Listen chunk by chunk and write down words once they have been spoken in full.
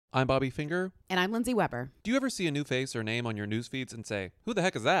I'm Bobby Finger. And I'm Lindsay Weber. Do you ever see a new face or name on your news feeds and say, who the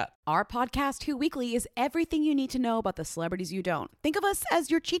heck is that? Our podcast, Who Weekly, is everything you need to know about the celebrities you don't. Think of us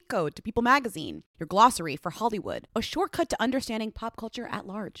as your cheat code to People magazine, your glossary for Hollywood, a shortcut to understanding pop culture at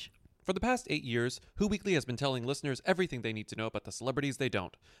large. For the past 8 years, Who Weekly has been telling listeners everything they need to know about the celebrities they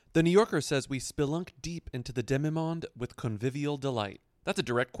don't. The New Yorker says we spelunk deep into the demi-monde with convivial delight. That's a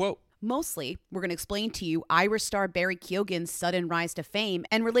direct quote. Mostly, we're going to explain to you Irish star Barry Keoghan's sudden rise to fame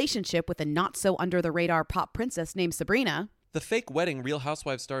and relationship with a not-so-under-the-radar pop princess named Sabrina. The fake wedding Real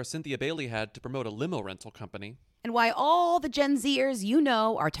Housewives star Cynthia Bailey had to promote a limo rental company. And why all the Gen Zers you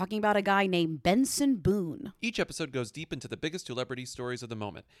know are talking about a guy named Benson Boone. Each episode goes deep into the biggest celebrity stories of the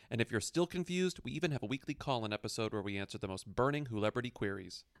moment. And if you're still confused, we even have a weekly call-in episode where we answer the most burning celebrity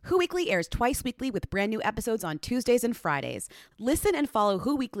queries. Who Weekly airs twice weekly with brand new episodes on Tuesdays and Fridays. Listen and follow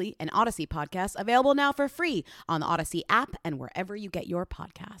Who Weekly, an Odyssey podcast, available now for free on the Odyssey app and wherever you get your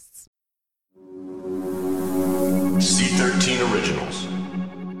podcasts. C13 Originals.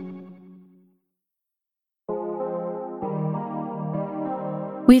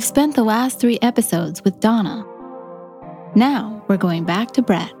 We've spent the last 3 episodes with Donna. Now we're going back to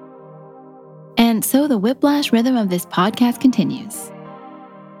Brett. And so the whiplash rhythm of this podcast continues.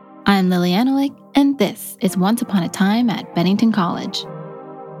 I'm Lily Analik, and this is Once Upon a Time at Bennington College.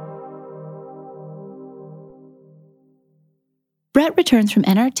 Brett returns from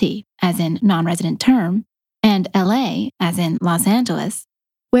NRT, as in non-resident term, and LA, as in Los Angeles,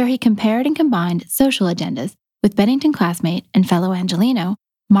 where he compared and combined social agendas with Bennington classmate and fellow Angelino,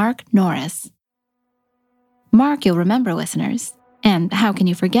 Mark Norris. Mark, you'll remember, listeners, and how can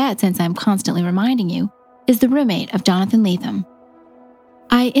you forget since I'm constantly reminding you, is the roommate of Jonathan Lethem.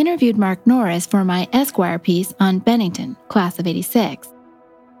 I interviewed Mark Norris for my Esquire piece on Bennington, class of '86.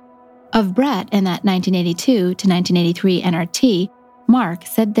 Of Brett and that 1982 to 1983 NRT, Mark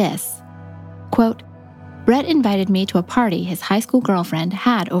said this, quote, Brett invited me to a party his high school girlfriend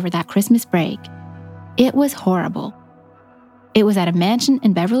had over that Christmas break. It was horrible. It was at a mansion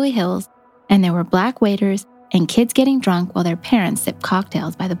in Beverly Hills, and there were black waiters and kids getting drunk while their parents sipped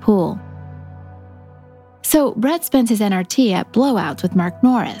cocktails by the pool. So Brett spends his NRT at blowouts with Mark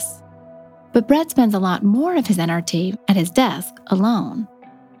Norris. But Brett spends a lot more of his NRT at his desk alone.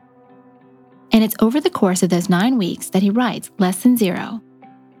 And it's over the course of those 9 weeks that he writes Less Than Zero.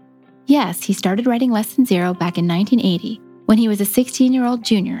 Yes, he started writing Less Than Zero back in 1980, when he was a 16-year-old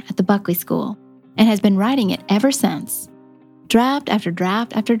junior at the Buckley School, and has been writing it ever since. Draft after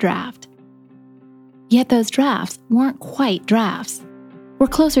draft after draft. Yet those drafts weren't quite drafts. Were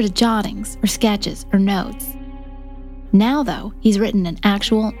closer to jottings or sketches or notes. Now, though, he's written an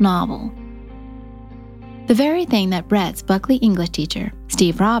actual novel. The very thing that Brett's Buckley English teacher,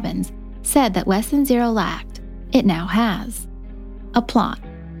 Steve Robbins, said that Less Than Zero lacked, it now has. A plot.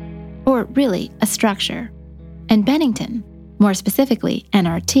 Or really, a structure. And Bennington, more specifically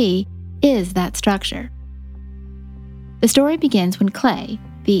NRT, is that structure. The story begins when Clay,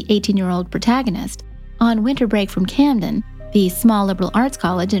 the 18-year-old protagonist, on winter break from Camden, the small liberal arts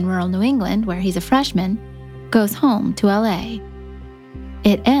college in rural New England where he's a freshman, goes home to LA.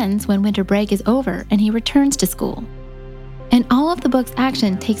 It ends when winter break is over and he returns to school. And all of the book's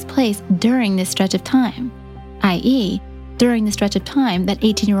action takes place during this stretch of time, i.e., during the stretch of time that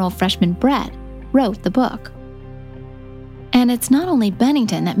 18-year-old freshman Brett wrote the book. And it's not only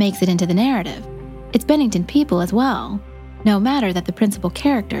Bennington that makes it into the narrative, it's Bennington people as well, no matter that the principal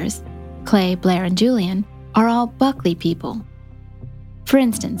characters, Clay, Blair, and Julian, are all Buckley people. For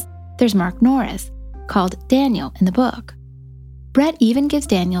instance, there's Mark Norris, called Daniel in the book. Brett even gives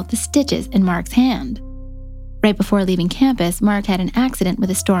Daniel the stitches in Mark's hand. Right before leaving campus, Mark had an accident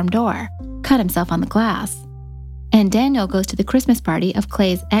with a storm door, cut himself on the glass. And Daniel goes to the Christmas party of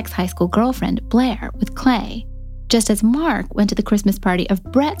Clay's ex-high school girlfriend, Blair, with Clay, just as Mark went to the Christmas party of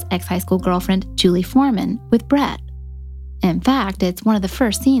Brett's ex-high school girlfriend, Julie Foreman, with Brett. In fact, it's one of the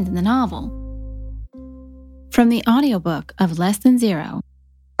first scenes in the novel. From the audiobook of Less Than Zero.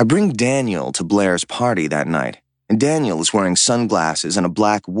 I bring Daniel to Blair's party that night, and Daniel is wearing sunglasses and a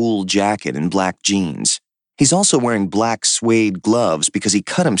black wool jacket and black jeans. He's also wearing black suede gloves because he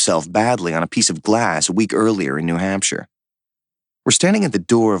cut himself badly on a piece of glass a week earlier in New Hampshire. We're standing at the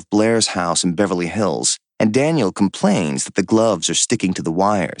door of Blair's house in Beverly Hills, and Daniel complains that the gloves are sticking to the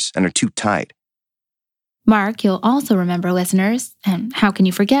wires and are too tight. Mark, you'll also remember, listeners, and how can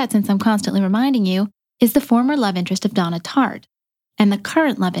you forget since I'm constantly reminding you, is the former love interest of Donna Tartt, and the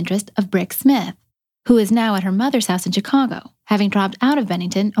current love interest of Brick Smith, who is now at her mother's house in Chicago, having dropped out of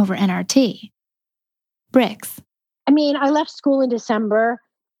Bennington over NRT. Bricks. I mean, I left school in December,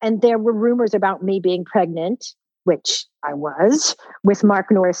 and there were rumors about me being pregnant. which I was, with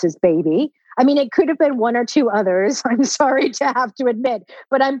Mark Norris's baby. I mean, it could have been one or two others, I'm sorry to have to admit,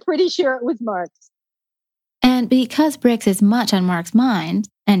 but I'm pretty sure it was Mark's. And because Brix is much on Mark's mind,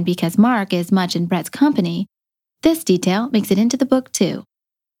 and because Mark is much in Brett's company, this detail makes it into the book too.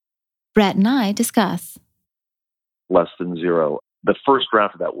 Brett and I discuss. Less Than Zero. The first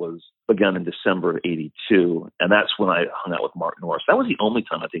draft of that was begun in December of 82, and that's when I hung out with Mark Norris. That was the only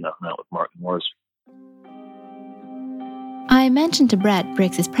time I think I hung out with Mark Norris. I mentioned to Brett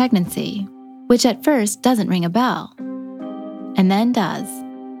Brix's pregnancy, which at first doesn't ring a bell, and then does.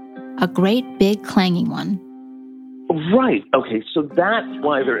 A great big clanging one. Right. Okay, so that's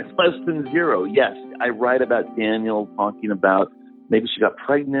why there's Less Than Zero. Yes, I write about Daniel talking about maybe she got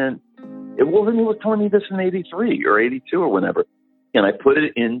pregnant. He was telling me this in 83 or 82 or whenever. And I put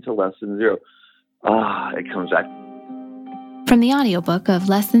it into Less Than Zero. It comes back. From the audiobook of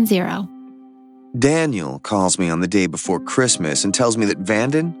Less Than Zero. Daniel calls me on the day before Christmas and tells me that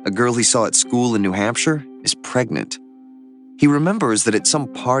Vanden, a girl he saw at school in New Hampshire, is pregnant. He remembers that at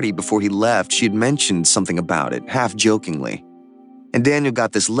some party before he left, she had mentioned something about it, half jokingly. And Daniel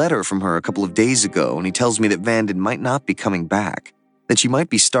got this letter from her a couple of days ago, and he tells me that Vanden might not be coming back, that she might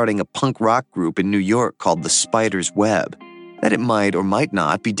be starting a punk rock group in New York called the Spider's Web, that it might or might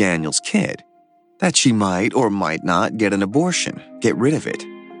not be Daniel's kid, that she might or might not get an abortion, get rid of it.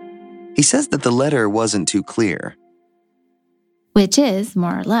 He says that the letter wasn't too clear. Which is,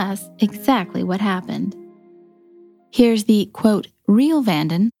 more or less, exactly what happened. Here's the, quote, real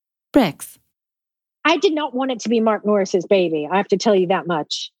Vanden, Brix. I did not want it to be Mark Norris's baby. I have to tell you that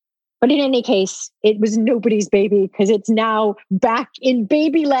much. But in any case, it was nobody's baby because it's now back in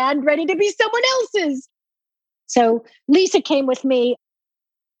babyland, ready to be someone else's. So Lisa came with me.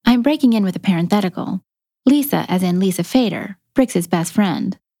 I'm breaking in with a parenthetical. Lisa, as in Lisa Fader, Brix's best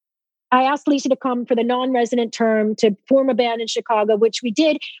friend. I asked Lisa to come for the non-resident term to form a band in Chicago, which we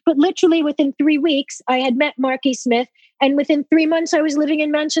did. But literally within 3 weeks, I had met Marky Smith. And within 3 months, I was living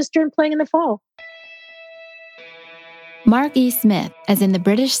in Manchester and playing in the fall. Mark E. Smith, as in the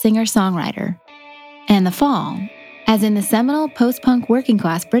British singer-songwriter. And The Fall, as in the seminal post-punk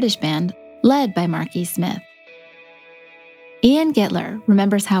working-class British band led by Mark E. Smith. Ian Gittler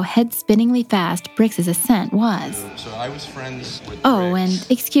remembers how head-spinningly fast Brix's ascent was. So I was friends with Oh, Brix.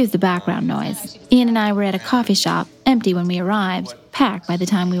 and excuse the background noise. Ian and I were at a coffee shop, empty when we arrived, packed by the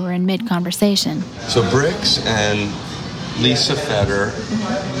time we were in mid-conversation. So Brix and Lisa Feder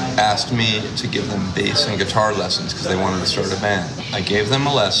asked me to give them bass and guitar lessons because they wanted to start a band. I gave them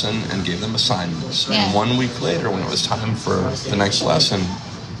a lesson and gave them assignments. And 1 week later, when it was time for the next lesson,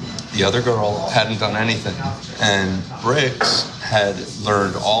 the other girl hadn't done anything. And Brix had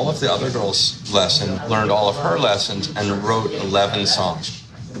learned all of the other girl's lesson, learned all of her lessons, and wrote 11 songs.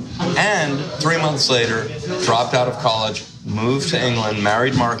 And 3 months later, dropped out of college, moved to England,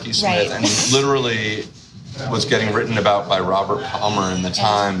 married Marky Smith, and literally was getting written about by Robert Palmer in the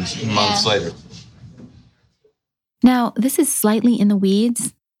Times months later. Now, this is slightly in the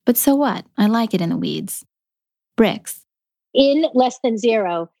weeds, but so what? I like it in the weeds. Brix. In Less Than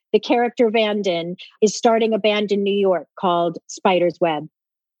Zero, the character Vanden is starting a band in New York called Spider's Web.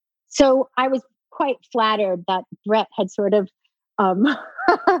 So I was quite flattered that Brett had sort of, I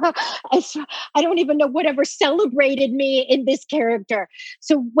don't even know whatever celebrated me in this character.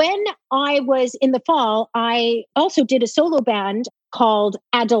 So when I was in the fall, I also did a solo band called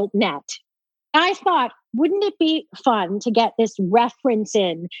Adult Net. I thought, wouldn't it be fun to get this reference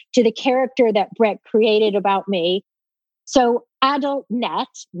in to the character that Brett created about me? So Adult Net,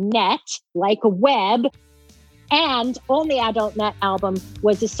 like a web, and on the Adult Net album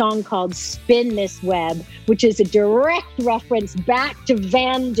was a song called Spin This Web, which is a direct reference back to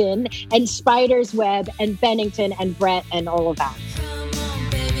Vanden and Spider's Web and Bennington and Brett and all of that.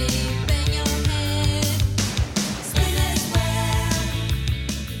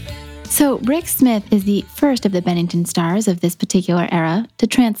 So Brix Smith is the first of the Bennington stars of this particular era to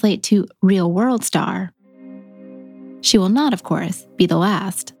translate to real-world star. She will not, of course, be the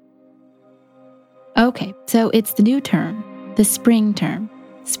last. Okay, so it's the new term, the spring term,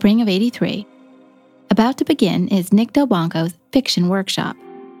 spring of 83. About to begin is Nick Delbanco's fiction workshop.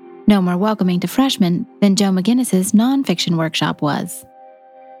 No more welcoming to freshmen than Joe McGinnis's nonfiction workshop was.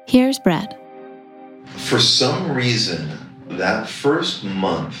 Here's Brett. For some reason, that first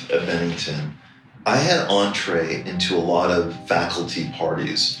month at Bennington, I had entree into a lot of faculty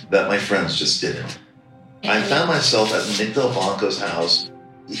parties that my friends just didn't. I found myself at Nick Delbanco's house,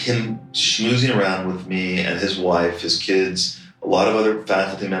 him schmoozing around with me and his wife, his kids, a lot of other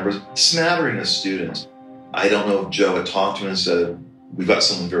faculty members, smattering of students. I don't know if Joe had talked to him and said, we've got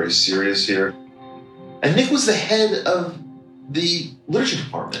something very serious here. And Nick was the head of the literature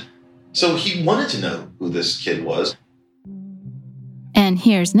department. So he wanted to know who this kid was. And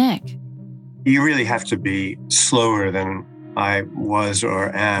here's Nick. You really have to be slower than I was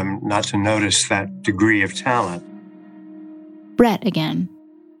or am not to notice that degree of talent. Brett again.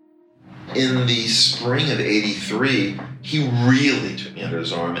 In the spring of '83, he really took me under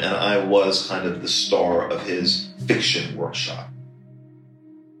his arm, and I was kind of the star of his fiction workshop.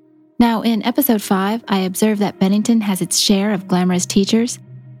 Now, in episode 5, I observed that Bennington has its share of glamorous teachers,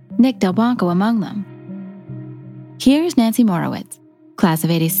 Nick Delbanco among them. Here's Nancy Morowitz, class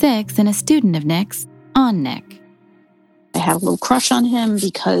of '86 and a student of Nick's, on Nick. I had a little crush on him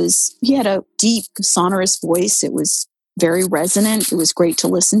because he had a deep, sonorous voice. It was very resonant. It was great to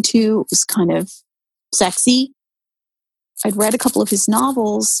listen to. It was kind of sexy. I'd read a couple of his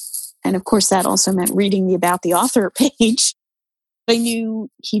novels, and of course that also meant reading the About the Author page. I knew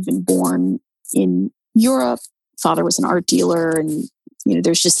he'd been born in Europe. Father was an art dealer, and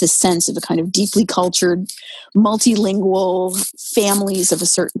there's just this sense of a kind of deeply cultured, multilingual families of a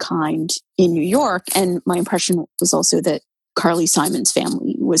certain kind in New York. And my impression was also that Carly Simon's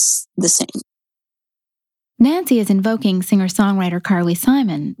family was the same. Nancy is invoking singer-songwriter Carly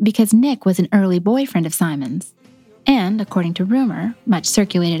Simon because Nick was an early boyfriend of Simon's. And, according to rumor, much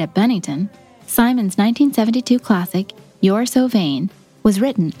circulated at Bennington, Simon's 1972 classic, You're So Vain, was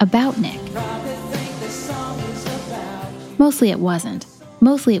written about Nick. Mostly it wasn't.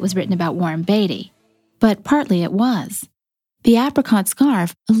 Mostly it was written about Warren Beatty. But partly it was. The apricot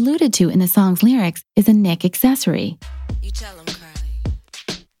scarf alluded to in the song's lyrics is a Nick accessory. You tell him, Carly.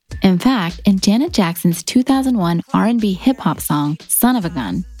 In fact, in Janet Jackson's 2001 R&B hip-hop song, Son of a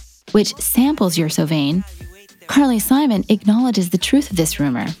Gun, which samples You're So Vain, Carly Simon acknowledges the truth of this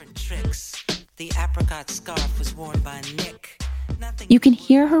rumor. The apricot scarf was worn by Nick. You can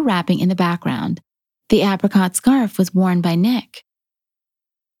hear her rapping in the background. The apricot scarf was worn by Nick.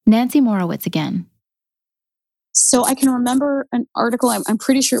 Nancy Morowitz again. So I can remember an article, I'm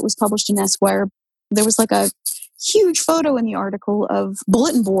pretty sure it was published in Esquire. There was like a huge photo in the article of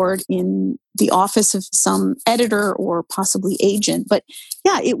bulletin board in the office of some editor or possibly agent. But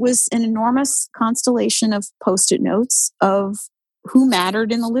yeah, it was an enormous constellation of Post-it notes of who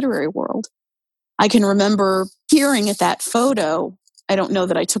mattered in the literary world. I can remember peering at that photo. I don't know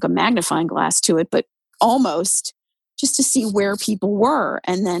that I took a magnifying glass to it, but almost, just to see where people were,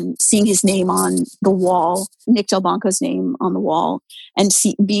 and then seeing his name on the wall, Nick Delbanco's name on the wall, and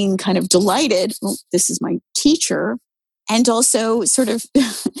being kind of delighted, well, this is my teacher, and also sort of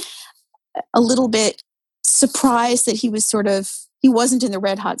a little bit surprised that he wasn't in the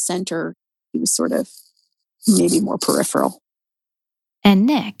red hot center. He was sort of maybe more peripheral. And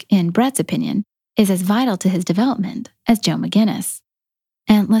Nick, in Brett's opinion, is as vital to his development as Joe McGinnis.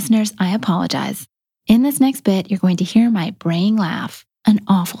 And listeners, I apologize. In this next bit, you're going to hear my braying laugh, an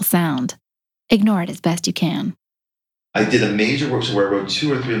awful sound. Ignore it as best you can. I did a major workshop where I wrote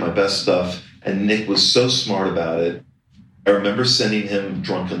 2 or 3 of my best stuff, and Nick was so smart about it. I remember sending him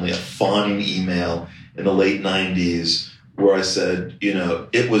drunkenly a fawning email in the late 90s where I said,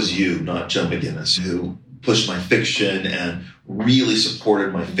 it was you, not Joe McGinnis, who pushed my fiction and really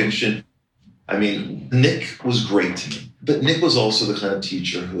supported my fiction. I mean, Nick was great to me. But Nick was also the kind of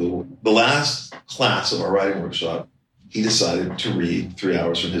teacher who, the last class of our writing workshop, he decided to read 3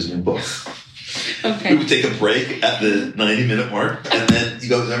 hours from his new book. Okay. We would take a break at the 90-minute mark, and then he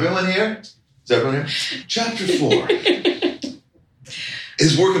goes, is everyone here? Chapter 4.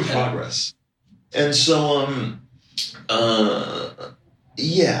 His work in progress. And so, I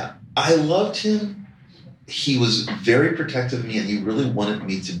loved him. He was very protective of me, and he really wanted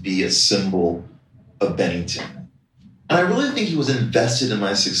me to be a symbol of Bennington. And I really think he was invested in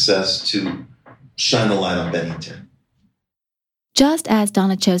my success to shine the light on Bennington. Just as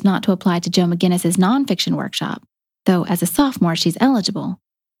Donna chose not to apply to Joe McGinnis's nonfiction workshop, though as a sophomore she's eligible,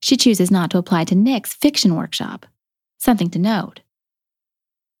 she chooses not to apply to Nick's fiction workshop. Something to note.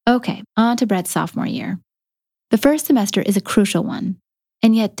 Okay, on to Brett's sophomore year. The first semester is a crucial one,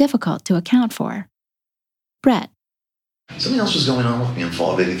 and yet difficult to account for. Brett. Something else was going on with me in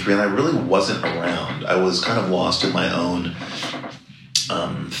fall of '83, and I really wasn't around. I was kind of lost in my own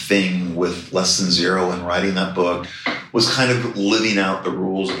thing with Less Than Zero, and writing that book was kind of living out the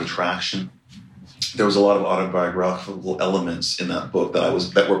rules of attraction. There was a lot of autobiographical elements in that book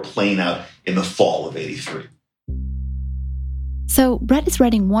that were playing out in the fall of '83. So Brett is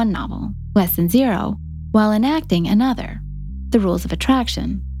writing one novel, Less Than Zero, while enacting another, The Rules of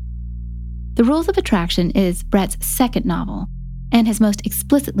Attraction. The Rules of Attraction is Brett's second novel, and his most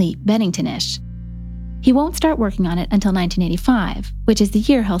explicitly Bennington-ish. He won't start working on it until 1985, which is the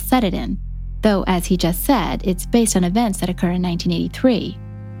year he'll set it in. though as he just said, it's based on events that occur in 1983.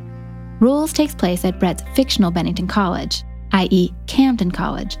 Rules takes place at Brett's fictional Bennington College, i.e. Camden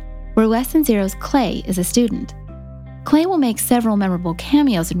College, where Less Than Zero's Clay is a student. Clay will make several memorable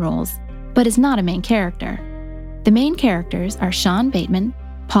cameos in Rules, but is not a main character. The main characters are Sean Bateman,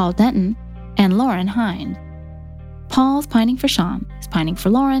 Paul Denton, and Lauren Hind. Paul's pining for Sean, who's pining for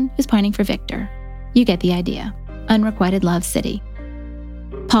Lauren, who's pining for Victor. You get the idea. Unrequited Love City.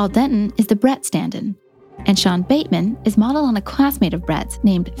 Paul Denton is the Brett stand-in, and Sean Bateman is modeled on a classmate of Brett's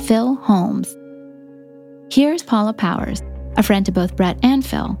named Phil Holmes. Here's Paula Powers, a friend to both Brett and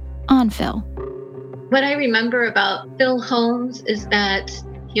Phil, on Phil. What I remember about Phil Holmes is that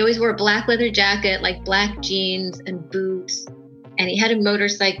he always wore a black leather jacket, like black jeans and boots, and he had a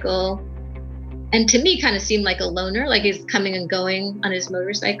motorcycle. And to me, kind of seemed like a loner, like he's coming and going on his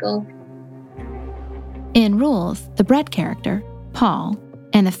motorcycle. In Rules, the Brett character, Paul,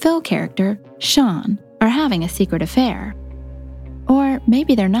 and the Phil character, Sean, are having a secret affair. Or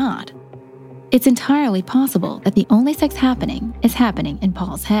maybe they're not. It's entirely possible that the only sex happening is happening in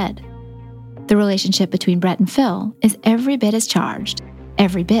Paul's head. The relationship between Brett and Phil is every bit as charged,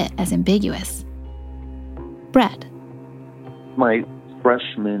 every bit as ambiguous. Brett. My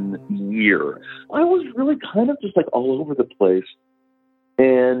freshman year, I was really kind of just like all over the place.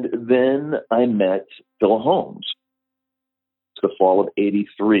 And then I met Phil Holmes. It's the fall of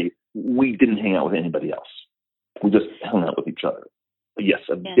 '83. We didn't hang out with anybody else. We just hung out with each other. Yes,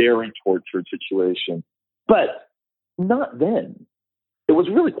 a very tortured situation, but not then. It was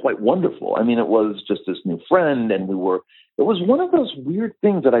really quite wonderful. I mean, it was just this new friend, and it was one of those weird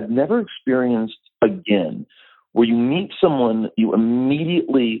things that I'd never experienced again, where you meet someone, you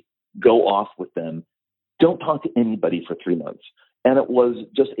immediately go off with them, don't talk to anybody for 3 months. And it was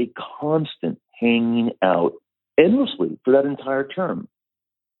just a constant hanging out endlessly for that entire term.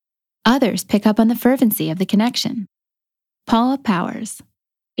 Others pick up on the fervency of the connection. Paula Powers.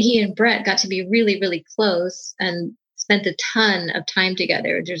 He and Brett got to be really, really close and spent a ton of time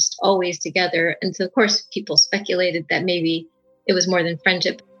together, just always together. And so, of course, people speculated that maybe it was more than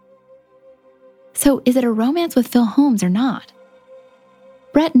friendship. So is it a romance with Phil Holmes or not?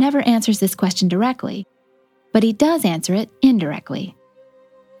 Brett never answers this question directly, but he does answer it indirectly.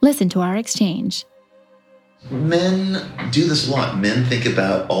 Listen to our exchange. Men do this a lot. Men think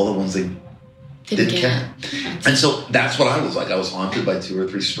about all the ones they didn't get. And so that's what I was like. I was haunted by 2 or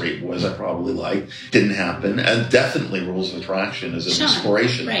 3 straight boys I probably liked. Didn't happen. And definitely Rules of Attraction is an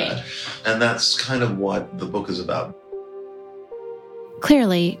inspiration of that. And that's kind of what the book is about.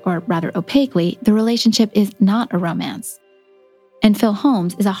 Clearly, or rather opaquely, the relationship is not a romance. And Phil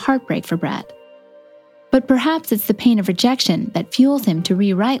Holmes is a heartbreak for Brett. But perhaps it's the pain of rejection that fuels him to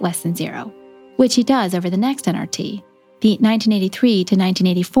rewrite Less Than Zero, which he does over the next NRT, the 1983 to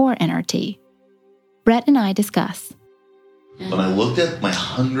 1984 NRT. Brett and I discuss. When I looked at my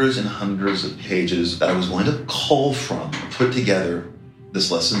hundreds and hundreds of pages that I was going to cull from, put together this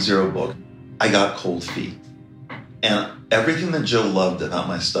Less Than Zero book, I got cold feet. And everything that Joe loved about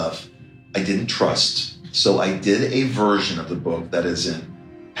my stuff, I didn't trust. So I did a version of the book that is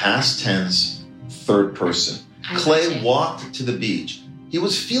in past tense, third person. Clay walked to the beach. He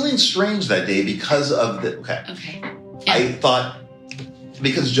was feeling strange that day because of the... Okay. I thought,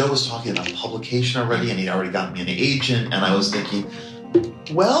 because Joe was talking about publication already, and he'd already got me an agent, and I was thinking,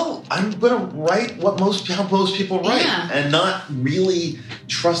 well, I'm going to write how most people write, and not really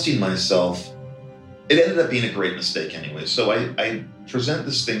trusting myself. It ended up being a great mistake anyway. So I present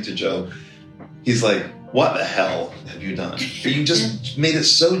this thing to Joe. He's like, what the hell have you done? You just made it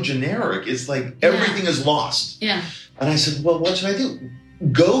so generic. It's like everything is lost. Yeah. And I said, well, what should I do?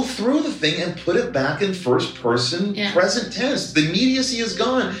 Go through the thing and put it back in first person, present tense. The immediacy is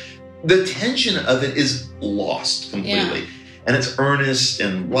gone. The tension of it is lost completely. And it's earnest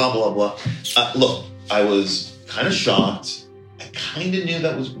and blah, blah, blah. Look, I was kind of shocked. I kind of knew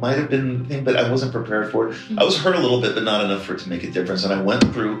that might have been the thing, but I wasn't prepared for it. I was hurt a little bit, but not enough for it to make a difference. And I went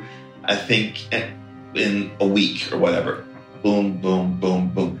through, I think, in a week or whatever, boom, boom, boom,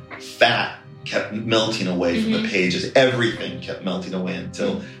 boom. Fat kept melting away from the pages. Everything kept melting away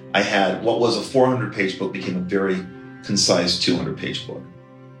until I had what was a 400-page book became a very concise 200-page book.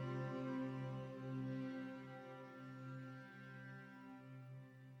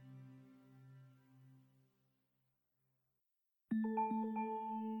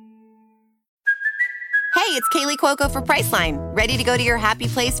 Hey, it's Kaylee Cuoco for Priceline. Ready to go to your happy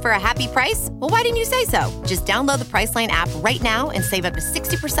place for a happy price? Well, why didn't you say so? Just download the Priceline app right now and save up to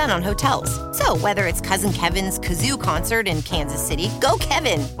 60% on hotels. So whether it's Cousin Kevin's Kazoo Concert in Kansas City, go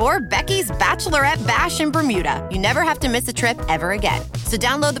Kevin, or Becky's Bachelorette Bash in Bermuda, you never have to miss a trip ever again. So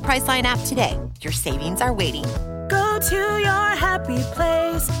download the Priceline app today. Your savings are waiting. Go to your happy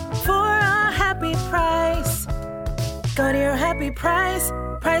place for a happy price. Go to your happy price,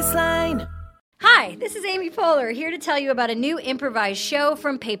 Priceline. Hi, this is Amy Poehler, here to tell you about a new improvised show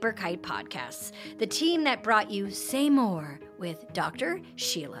from Paper Kite Podcasts, the team that brought you Say More with Dr.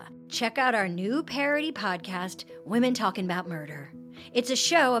 Sheila. Check out our new parody podcast, Women Talking About Murder. It's a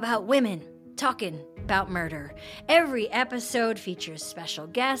show about women talking about murder. Every episode features special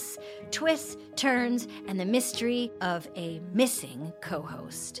guests, twists, turns, and the mystery of a missing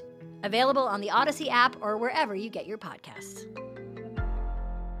co-host. Available on the Odyssey app or wherever you get your podcasts.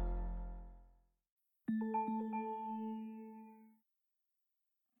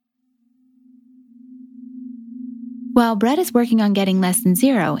 While Brett is working on getting Less Than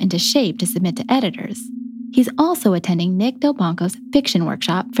Zero into shape to submit to editors, he's also attending Nick Delbanco's fiction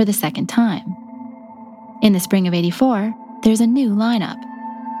workshop for the second time. In the spring of '84, there's a new lineup.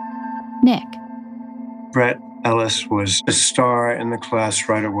 Nick. Brett Ellis was a star in the class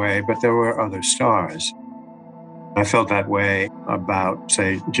right away, but there were other stars. I felt that way about,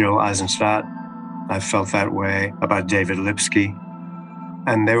 say, Jill Eisenstadt. I felt that way about David Lipsky.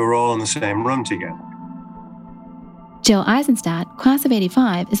 And they were all in the same room together. Jill Eisenstadt, class of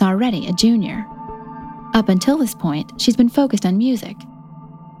 '85, is already a junior. Up until this point, she's been focused on music.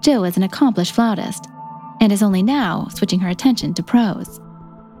 Jill is an accomplished flautist, and is only now switching her attention to prose.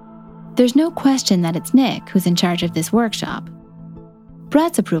 There's no question that it's Nick who's in charge of this workshop.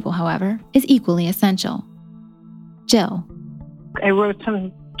 Brett's approval, however, is equally essential. Jill. I wrote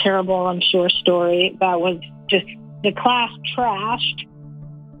some terrible, I'm sure, story that was just the class trashed.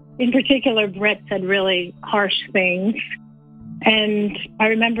 In particular, Brett said really harsh things. And I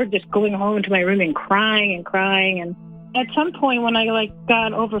remember just going home to my room and crying. And at some point when I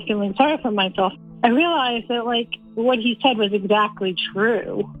got over feeling sorry for myself, I realized that what he said was exactly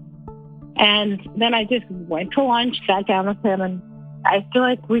true. And then I just went to lunch, sat down with him, and I feel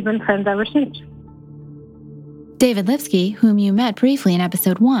like we've been friends ever since. David Lipsky, whom you met briefly in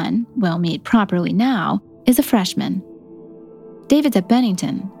episode 1, will meet properly now, is a freshman. David's at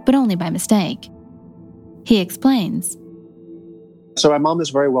Bennington, but only by mistake. He explains. So my mom is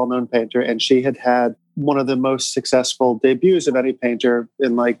a very well-known painter, and she had one of the most successful debuts of any painter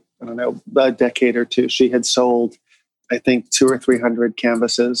in a decade or two. She had sold, I think, 200 or 300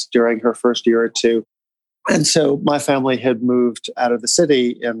 canvases during her first year or two. And so my family had moved out of the city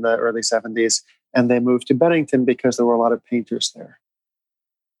in the early 70s, and they moved to Bennington because there were a lot of painters there.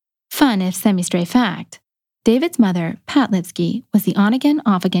 Fun if semi-stray fact. David's mother, Pat Lipsky, was the on-again,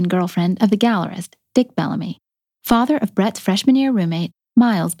 off-again girlfriend of the gallerist, Dick Bellamy, father of Brett's freshman year roommate,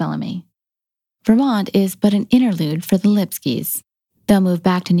 Miles Bellamy. Vermont is but an interlude for the Lipskys. They'll move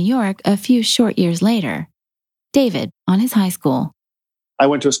back to New York a few short years later. David, on his high school. I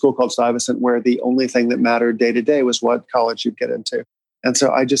went to a school called Stuyvesant where the only thing that mattered day to day was what college you'd get into. And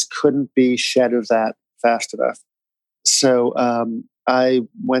so I just couldn't be shed of that fast enough. So I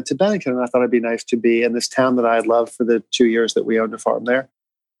went to Bennington, and I thought it'd be nice to be in this town that I had loved for the 2 years that we owned a farm there.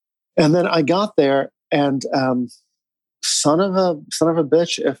 And then I got there, and son of a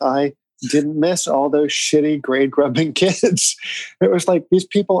bitch, if I didn't miss all those shitty grade grubbing kids. It was like, these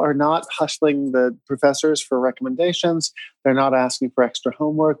people are not hustling the professors for recommendations. They're not asking for extra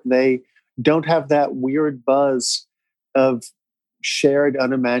homework. They don't have that weird buzz of shared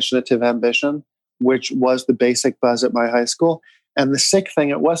unimaginative ambition, which was the basic buzz at my high school. And the sick thing,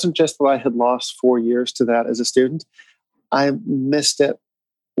 it wasn't just that I had lost 4 years to that as a student. I missed it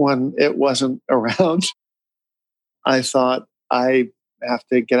when it wasn't around. I thought, I have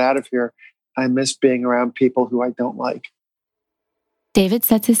to get out of here. I miss being around people who I don't like. David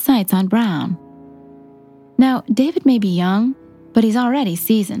sets his sights on Brown. Now, David may be young, but he's already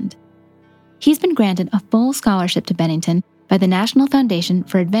seasoned. He's been granted a full scholarship to Bennington by the National Foundation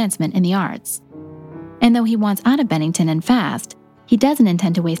for Advancement in the Arts. And though he wants out of Bennington and fast, he doesn't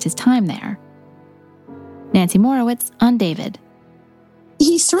intend to waste his time there. Nancy Morowitz on David.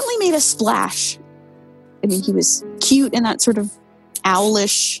 He certainly made a splash. I mean, he was cute in that sort of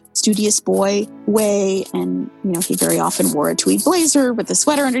owlish, studious boy way. And, he very often wore a tweed blazer with a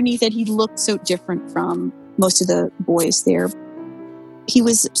sweater underneath it. He looked so different from most of the boys there. He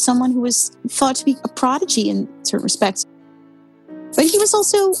was someone who was thought to be a prodigy in certain respects. But he was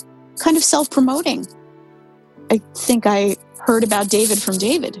also kind of self-promoting. I think I heard about David from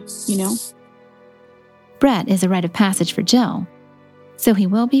David, Brett is a rite of passage for Jill. So he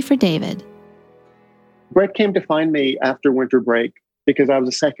will be for David. Brett came to find me after winter break because I was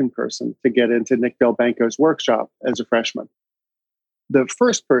the second person to get into Nick Delbanco's workshop as a freshman. The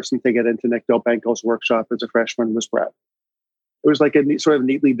first person to get into Nick Delbanco's workshop as a freshman was Brett. It was like a sort of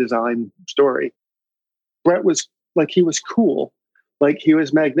neatly designed story. Brett was like, he was cool. Like, he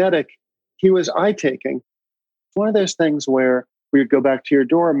was magnetic. He was eye-taking. One of those things where we would go back to your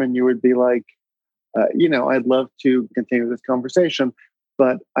dorm and you would be like, I'd love to continue this conversation,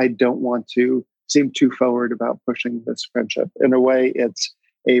 but I don't want to seem too forward about pushing this friendship. In a way, it's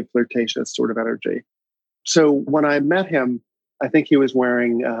a flirtatious sort of energy. So when I met him, I think he was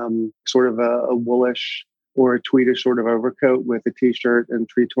wearing sort of a woolish or a tweedish sort of overcoat with a t-shirt and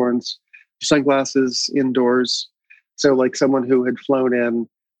Tretorns, sunglasses indoors. So like someone who had flown in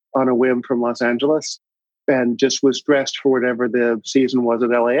on a whim from Los Angeles and just was dressed for whatever the season was at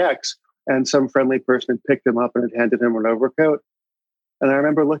LAX. And some friendly person had picked him up and had handed him an overcoat. And I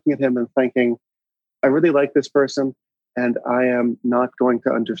remember looking at him and thinking, I really like this person, and I am not going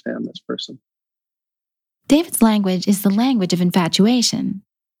to understand this person. David's language is the language of infatuation,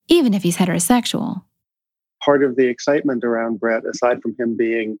 even if he's heterosexual. Part of the excitement around Brett, aside from him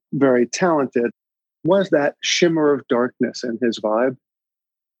being very talented, was that shimmer of darkness in his vibe.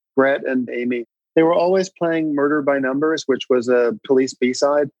 Brett and Amy, they were always playing Murder by Numbers, which was a Police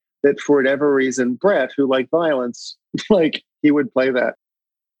B-side that for whatever reason, Brett, who liked violence, he would play that.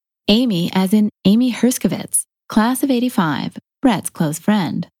 Amy, as in Amy Herskovitz, class of 85, Brett's close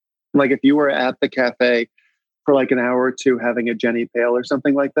friend. Like if you were at the cafe for like an hour or two having a Jenny Pale or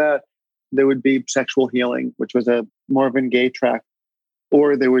something like that, there would be Sexual Healing, which was a Marvin Gaye track.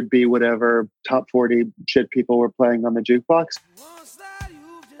 Or there would be whatever top 40 shit people were playing on the jukebox.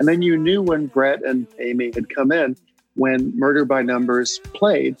 And then you knew when Brett and Amy had come in, when Murder by Numbers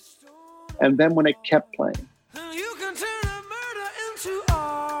played, and then when it kept playing.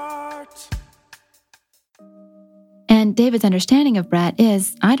 And David's understanding of Brett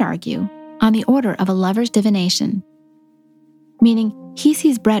is, I'd argue, on the order of a lover's divination. Meaning, he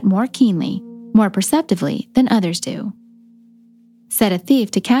sees Brett more keenly, more perceptively than others do. Set a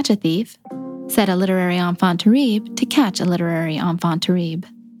thief to catch a thief. Set a literary enfant terrible to catch a literary enfant terrible.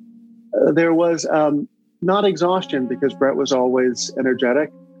 There was not exhaustion because Brett was always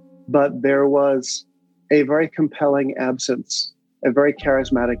energetic, but there was a very compelling absence, a very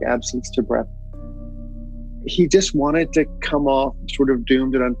charismatic absence to Brett. He just wanted to come off sort of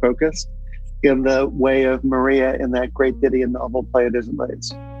doomed and unfocused in the way of Maria in that great Didion novel, Play It Isn't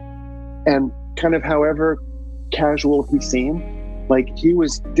Lays. And kind of however casual he seemed, like he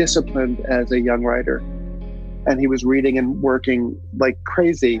was disciplined as a young writer and he was reading and working like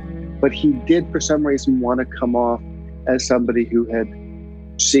crazy, but he did for some reason want to come off as somebody who had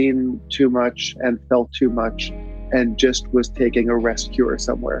seen too much and felt too much and just was taking a rest cure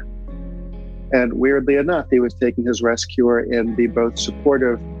somewhere. And weirdly enough, he was taking his rest cure in the both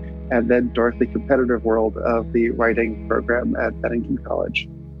supportive and then darkly competitive world of the writing program at Bennington College.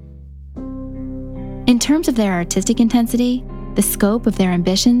 In terms of their artistic intensity, the scope of their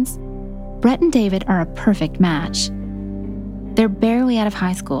ambitions, Brett and David are a perfect match. They're barely out of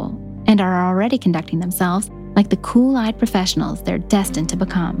high school and are already conducting themselves like the cool-eyed professionals they're destined to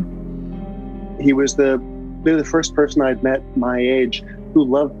become. He was the first person I'd met my age who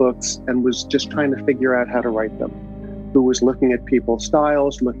loved books and was just trying to figure out how to write them, who was looking at people's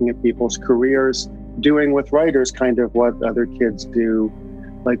styles, looking at people's careers, doing with writers kind of what other kids do,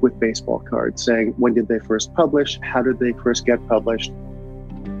 like with baseball cards, saying, when did they first publish? How did they first get published?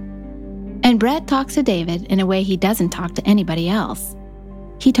 And Brett talks to David in a way he doesn't talk to anybody else.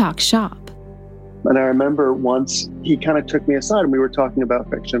 He talks shop. And I remember once he kind of took me aside and we were talking about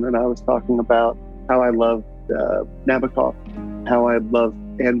fiction, and I was talking about how I loved Nabokov, how I loved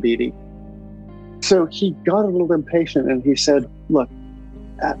Ann Beattie. So he got a little impatient and he said, look,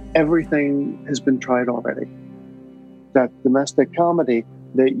 everything has been tried already. That domestic comedy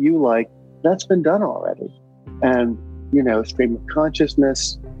that you like, that's been done already. And, stream of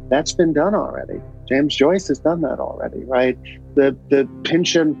consciousness, that's been done already. James Joyce has done that already, right? The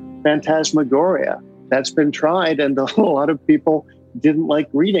Pynchon Phantasmagoria, that's been tried and a lot of people didn't like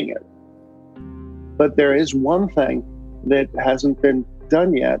reading it. But there is one thing that hasn't been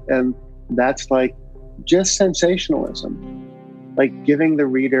done yet, and that's like just sensationalism, like giving the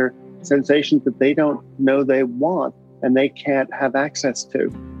reader sensations that they don't know they want and they can't have access to.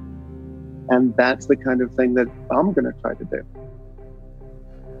 And that's the kind of thing that I'm going to try to do.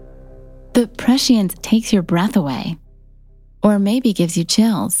 The prescience takes your breath away, or maybe gives you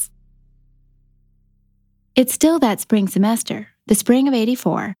chills. It's still that spring semester, the spring of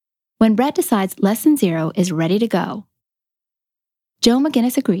 '84, when Brett decides Lesson Zero is ready to go. Joe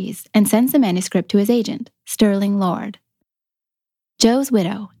McGinnis agrees and sends the manuscript to his agent, Sterling Lord. Joe's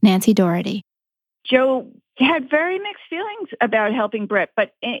widow, Nancy Doherty. Joe had very mixed feelings about helping Brett,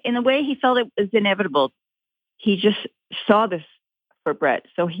 but in a way he felt it was inevitable. He just saw this for Brett.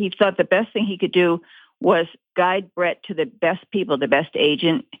 So he thought the best thing he could do was guide Brett to the best people, the best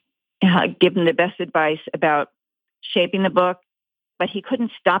agent, give him the best advice about shaping the book, but he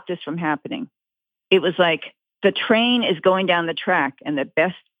couldn't stop this from happening. It was like the train is going down the track, and the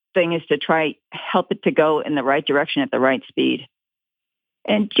best thing is to try help it to go in the right direction at the right speed.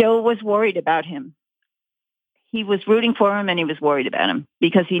 And Joe was worried about him. He was rooting for him, and he was worried about him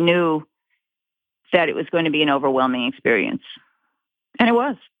because he knew that it was going to be an overwhelming experience. And it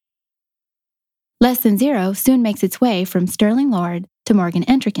was. Lesson Zero soon makes its way from Sterling Lord to Morgan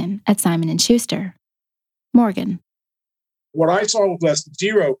Entrekin at Simon & Schuster. Morgan. What I saw with Lesson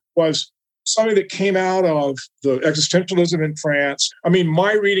Zero was something that came out of the existentialism in France. I mean,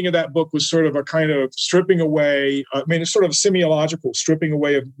 my reading of that book was sort of a kind of stripping away. It's sort of a semiological stripping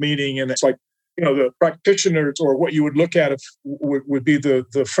away of meaning. And it's like, the practitioners, or what you would look at would be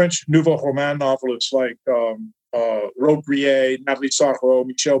the French Nouveau Roman novelists like Robert Grier, Nathalie Sarraud,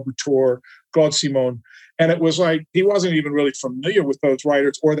 Michel Butor, Claude Simon. And it was like he wasn't even really familiar with those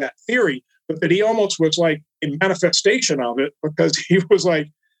writers or that theory, but that he almost was like a manifestation of it, because he was like,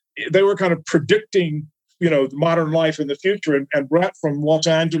 they were kind of predicting, modern life in the future. And Brett from Los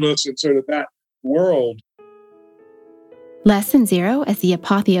Angeles and sort of that world. Lesson Zero as the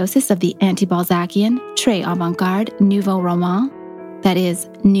apotheosis of the anti-Balzacian, très avant-garde nouveau roman, that is,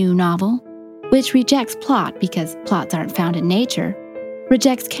 new novel, which rejects plot because plots aren't found in nature,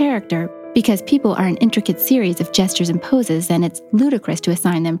 rejects character because people are an intricate series of gestures and poses and it's ludicrous to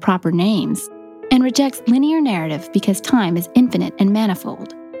assign them proper names, and rejects linear narrative because time is infinite and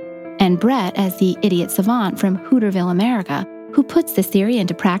manifold. And Brett as the idiot savant from Hooterville, America, who puts this theory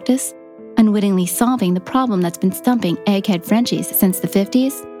into practice, unwittingly solving the problem that's been stumping egghead Frenchies since the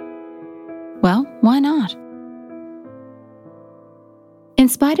 50s? Well, why not? In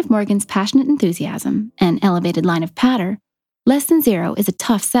spite of Morgan's passionate enthusiasm and elevated line of patter, Lesson Zero is a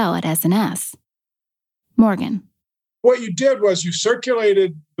tough sell at S&S. Morgan. What you did was you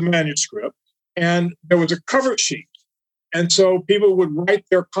circulated the manuscript, and there was a cover sheet. And so people would write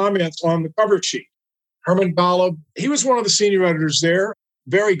their comments on the cover sheet. Herman Golub, he was one of the senior editors there,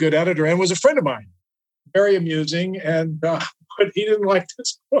 very good editor, and was a friend of mine. Very amusing, but he didn't like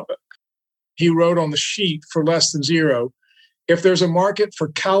this book. He wrote on the sheet for Lesson Zero, if there's a market for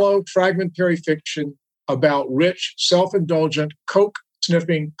callow, fragmentary fiction about rich, self-indulgent,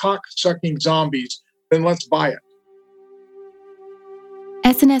 coke-sniffing, cock-sucking zombies, then let's buy it.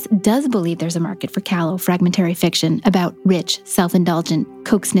 S&S does believe there's a market for callow, fragmentary fiction about rich, self-indulgent,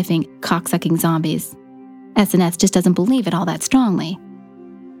 coke-sniffing, cock-sucking zombies. S&S just doesn't believe it all that strongly.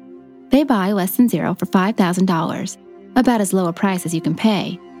 They buy Lesson Zero for $5,000, about as low a price as you can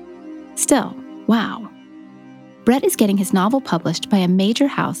pay. Still, wow. Brett is getting his novel published by a major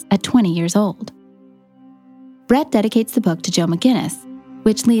house at 20 years old. Brett dedicates the book to Joe McGinnis,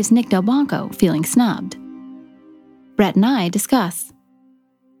 which leaves Nick Delbanco feeling snubbed. Brett and I discuss.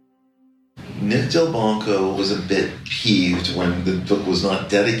 Nick Delbanco was a bit peeved when the book was not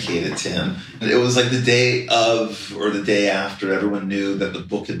dedicated to him. It was like the day of or the day after everyone knew that the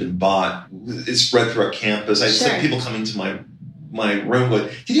book had been bought. It spread throughout campus. I had some people coming to my room going,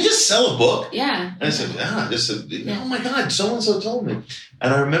 did you just sell a book? Yeah. And I said, oh my God, so-and-so told me.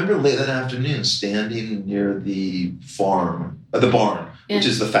 And I remember late that afternoon standing near the barn, which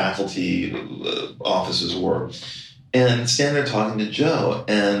is the faculty offices were. And standing there talking to Joe,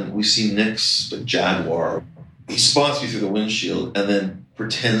 and we see Nick's Jaguar. He spots me through the windshield and then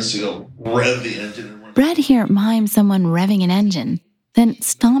pretends to go rev the engine. Brett here mimes someone revving an engine, then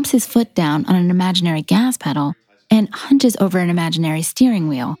stomps his foot down on an imaginary gas pedal and hunches over an imaginary steering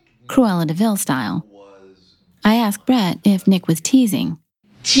wheel, Cruella de Vil style. I asked Brett if Nick was teasing.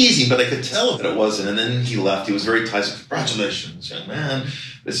 Teasing, but I could tell that it wasn't. And then he left. He was very tight. So, congratulations, young man.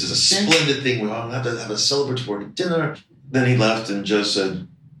 This is a splendid thing. We'll have to have a celebratory dinner. Then he left, and Joe said,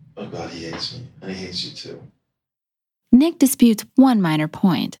 oh, God, he hates me. And he hates you, too. Nick disputes one minor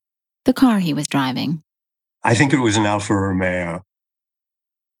point, the car he was driving. I think it was an Alfa Romeo.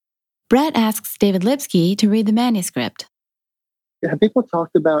 Brett asks David Lipsky to read the manuscript. Have people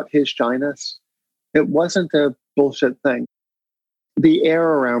talked about his shyness? It wasn't a bullshit thing. The air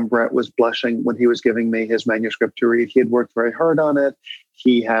around Brett was blushing when he was giving me his manuscript to read. He had worked very hard on it.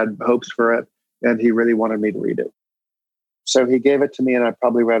 He had hopes for it, and he really wanted me to read it. So he gave it to me, and I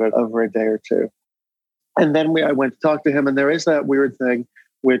probably read it over a day or two. And then I went to talk to him, and there is that weird thing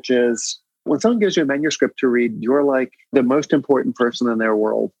which is when someone gives you a manuscript to read, you're like the most important person in their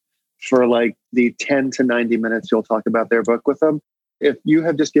world for like the 10 to 90 minutes you'll talk about their book with them. If you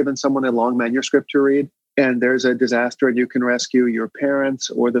have just given someone a long manuscript to read and there's a disaster and you can rescue your parents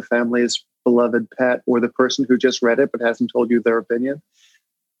or the family's beloved pet or the person who just read it but hasn't told you their opinion,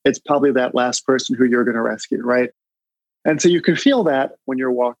 it's probably that last person who you're going to rescue, right? And so you can feel that when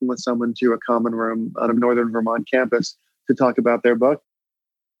you're walking with someone to a common room on a Northern Vermont campus to talk about their book.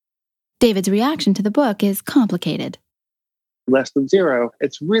 David's reaction to the book is complicated. Less Than Zero,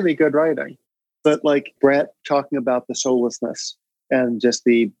 it's really good writing. But like Brett talking about the soullessness and just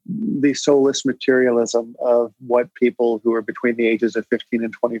the soulless materialism of what people who were between the ages of 15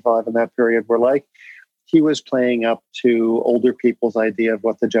 and 25 in that period were like, he was playing up to older people's idea of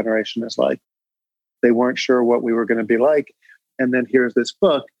what the generation is like. They weren't sure what we were going to be like. And then here's this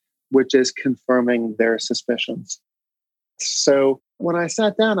book, which is confirming their suspicions. So when I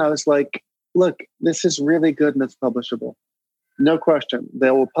sat down, I was like, look, this is really good and it's publishable. No question.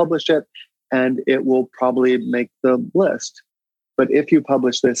 They will publish it and it will probably make the list. But if you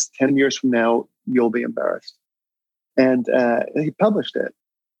publish this 10 years from now, you'll be embarrassed. And he published it.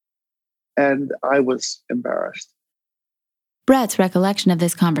 And I was embarrassed. Brett's recollection of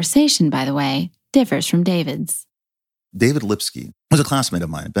this conversation, by the way, differs from David's. David Lipsky was a classmate of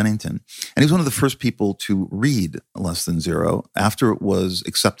mine at Bennington, and he was one of the first people to read Less Than Zero after it was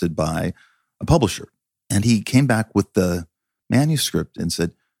accepted by a publisher. And he came back with the manuscript and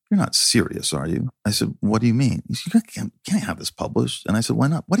said, "You're not serious, are you?" I said, "What do you mean?" He said, "You can't have this published." And I said, "Why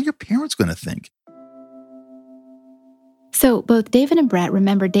not? What are your parents going to think?" So both David and Brett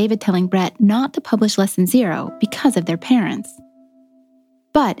remember David telling Brett not to publish Less Than Zero because of their parents.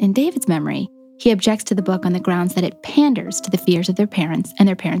 But in David's memory, he objects to the book on the grounds that it panders to the fears of their parents and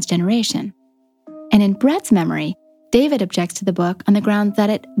their parents' generation. And in Brett's memory, David objects to the book on the grounds that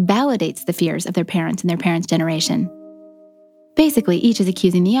it validates the fears of their parents and their parents' generation. Basically, each is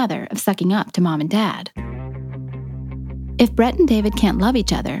accusing the other of sucking up to mom and dad. If Brett and David can't love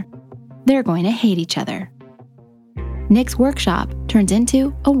each other, they're going to hate each other. Nick's workshop turns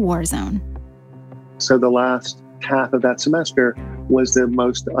into a war zone. So the last half of that semester was the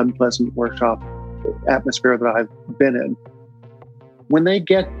most unpleasant workshop atmosphere that I've been in. When they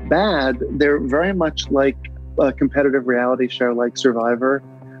get bad, they're very much like a competitive reality show like Survivor,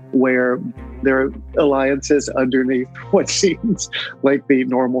 where there are alliances underneath what seems like the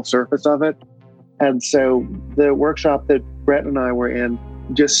normal surface of it. And so the workshop that Brett and I were in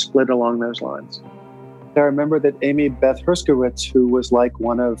just split along those lines. I remember that Amy Beth Herskowitz, who was like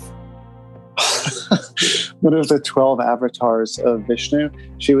one of the 12 avatars of Vishnu,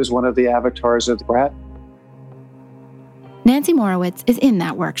 she was one of the avatars of Brett. Nancy Morowitz is in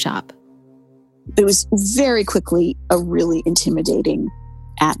that workshop. It was very quickly a really intimidating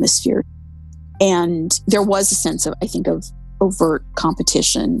atmosphere. And there was a sense of, I think, of overt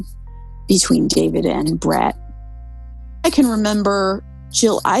competition between David and Brett. I can remember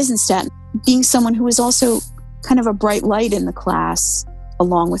Jill Eisenstadt being someone who was also kind of a bright light in the class,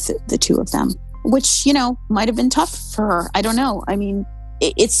 along with the two of them, which, might have been tough for her. I don't know. I mean,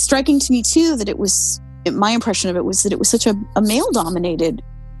 it's striking to me, too, that my impression of it was that it was such a male-dominated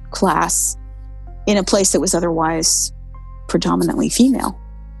class in a place that was otherwise predominantly female.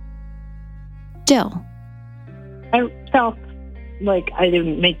 Jill. I felt like I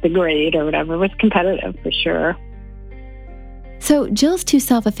didn't make the grade or whatever. It was competitive for sure. So Jill's too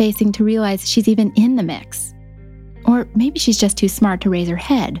self-effacing to realize she's even in the mix. Or maybe she's just too smart to raise her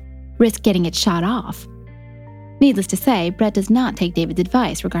head, risk getting it shot off. Needless to say, Brett does not take David's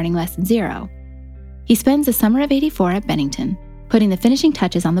advice regarding Less Than Zero. He spends the summer of '84 at Bennington, putting the finishing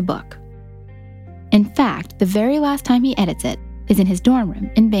touches on the book. In fact, the very last time he edits it is in his dorm room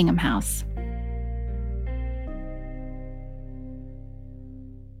in Bingham House.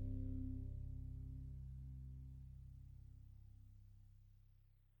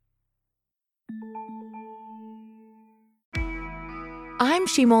 I'm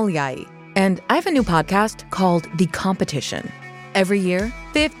Shimol Yai, and I have a new podcast called The Competition. Every year,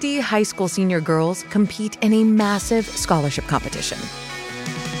 50 high school senior girls compete in a massive scholarship competition.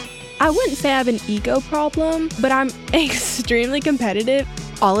 I wouldn't say I have an ego problem, but I'm extremely competitive.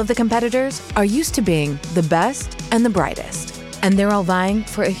 All of the competitors are used to being the best and the brightest, and they're all vying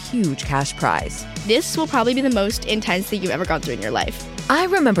for a huge cash prize. This will probably be the most intense thing you've ever gone through in your life. I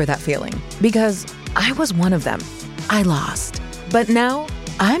remember that feeling because I was one of them. I lost. But now,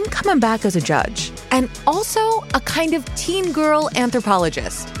 I'm coming back as a judge and also a kind of teen girl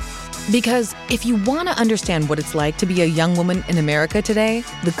anthropologist. Because if you want to understand what it's like to be a young woman in America today,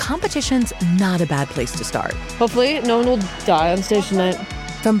 the competition's not a bad place to start. Hopefully, no one will die on stage tonight.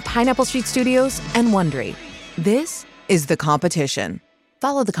 From Pineapple Street Studios and Wondery, this is The Competition.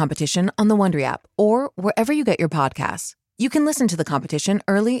 Follow The Competition on the Wondery app or wherever you get your podcasts. You can listen to The Competition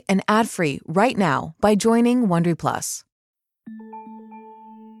early and ad-free right now by joining Wondery Plus.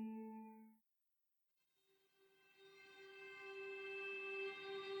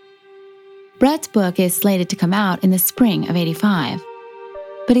 Brett's book is slated to come out in the spring of '85,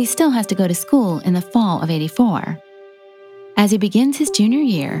 but he still has to go to school in the fall of '84. As he begins his junior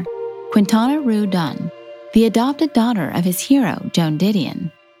year, Quintana Roo Dunn, the adopted daughter of his hero, Joan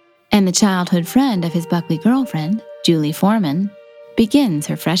Didion, and the childhood friend of his Buckley girlfriend, Julie Foreman, begins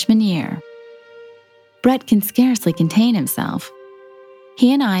her freshman year. Brett can scarcely contain himself.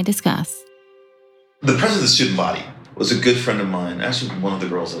 He and I discuss. The president of the student body was a good friend of mine, actually one of the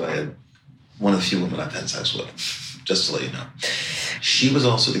girls that I had, one of the few women I've had sex with, just to let you know. She was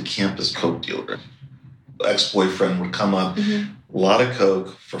also the campus coke dealer. Ex-boyfriend would come up, a lot of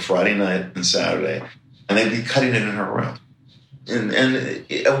coke for Friday night and Saturday, and they'd be cutting it in her room.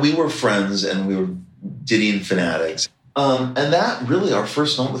 And we were friends, and we were Didion fanatics. And that really, our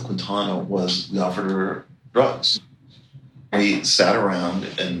first night with Quintana was we offered her drugs. We sat around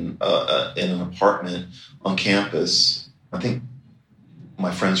in an apartment on campus, I think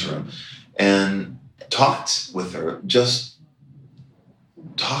my friend's room, and talked with her, just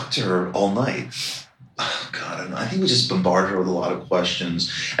talked to her all night. Oh, God, I think we just bombarded her with a lot of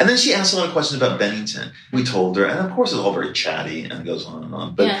questions. And then she asked a lot of questions about Bennington. We told her, and of course it's all very chatty and it goes on and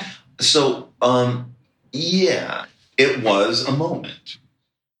on. But Yeah. So, yeah, it was a moment.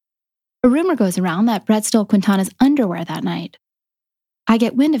 A rumor goes around that Brett stole Quintana's underwear that night. I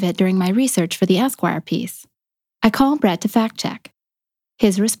get wind of it during my research for the Esquire piece. I call Brett to fact check.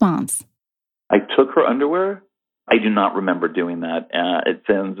 His response. I took her underwear. I do not remember doing that. It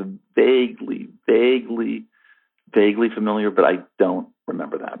sounds vaguely familiar, but I don't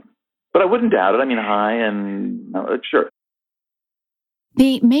remember that. But I wouldn't doubt it. I mean, hi, and sure.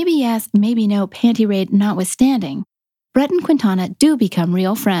 The maybe yes, maybe no panty raid notwithstanding, Brett and Quintana do become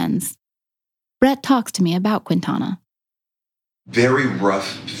real friends. Brett talks to me about Quintana. Very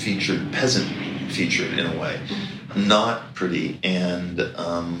rough-featured, peasant-featured in a way. Not pretty, and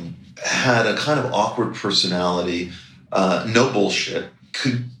had a kind of awkward personality, no bullshit,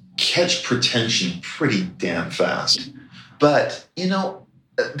 could catch pretension pretty damn fast. But, you know,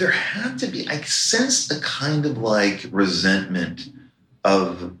 there had to be, I sensed a kind of like resentment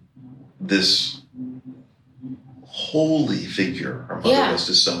of this holy figure her mother was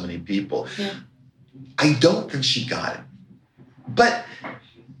to so many people. Yeah. I don't think she got it. But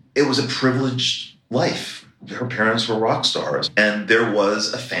it was a privileged life. Her parents were rock stars, and there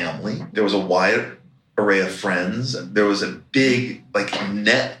was a family. There was a wide array of friends. There was a big,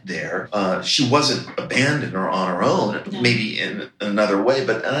 net there. She wasn't abandoned or on her own, maybe in another way,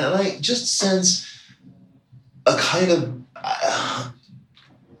 but and I just sense a kind of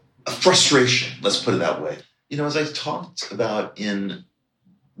a frustration, let's put it that way. You know, as I talked about in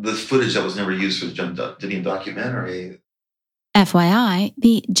the footage that was never used for the Joan Didion documentary. FYI,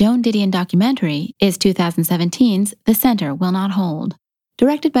 the Joan Didion documentary is 2017's The Center Will Not Hold,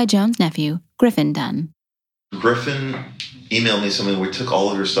 directed by Joan's nephew, Griffin Dunn. Griffin emailed me something where we took all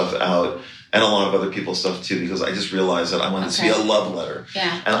of her stuff out and a lot of other people's stuff too, because I just realized that I wanted it to be a love letter.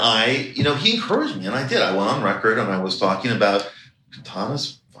 Yeah. And he encouraged me, and I did. I went on record and I was talking about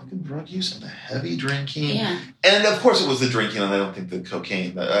Quintana's fucking drug use and the heavy drinking. Yeah. And of course it was the drinking, and I don't think the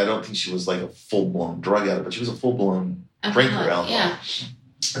cocaine. I don't think she was like a full-blown drug addict, but she was a full-blown drinker. Alcohol. Yeah.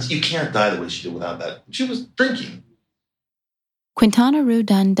 You can't die the way she did without that. She was drinking. Quintana Roo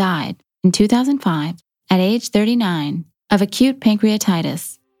Dunn died in 2005 at age 39 of acute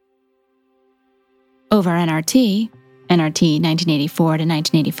pancreatitis. Over NRT 1984 to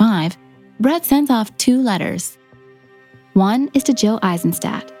 1985, Brett sends off 2 letters. One is to Jill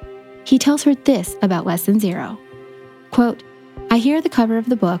Eisenstadt. He tells her this about Less Than Zero. Quote, I hear the cover of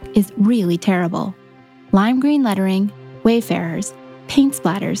the book is really terrible. Lime green lettering, wayfarers, paint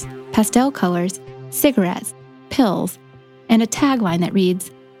splatters, pastel colors, cigarettes, pills, and a tagline that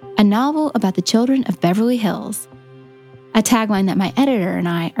reads, a novel about the children of Beverly Hills. A tagline that my editor and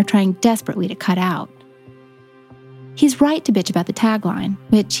I are trying desperately to cut out. He's right to bitch about the tagline,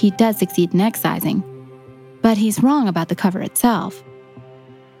 which he does succeed in excising, but he's wrong about the cover itself.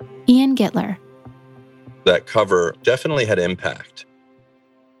 Ian Gittler. That cover definitely had impact.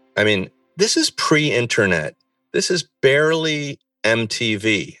 I mean, this is pre-internet. This is barely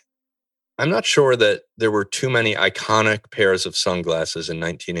MTV. I'm not sure that there were too many iconic pairs of sunglasses in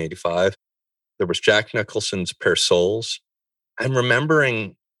 1985. There was Jack Nicholson's Pair Soles. I'm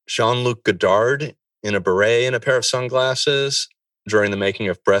remembering Jean-Luc Godard in a beret and a pair of sunglasses. during the making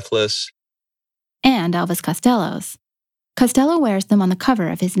of Breathless. And Elvis Costello's. Costello wears them on the cover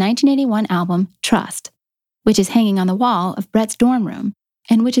of his 1981 album, Trust, which is hanging on the wall of Brett's dorm room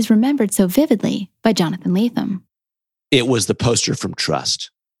and which is remembered so vividly by Jonathan Lethem. It was the poster from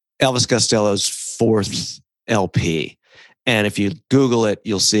Trust, Elvis Costello's fourth LP. And if you Google it,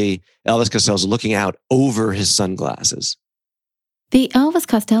 you'll see Elvis Costello's looking out over his sunglasses. The Elvis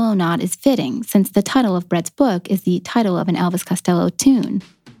Costello nod is fitting since the title of Brett's book is the title of an Elvis Costello tune.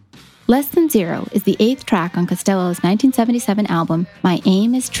 Less Than Zero is the 8th track on Costello's 1977 album, My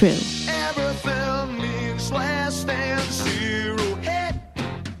Aim Is True.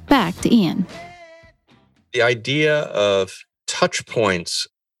 Back to Ian. The idea of touch points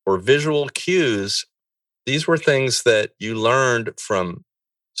or visual cues, these were things that you learned from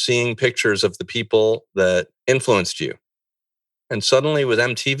seeing pictures of the people that influenced you. And suddenly with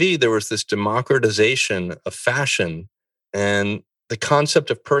MTV, there was this democratization of fashion, and the concept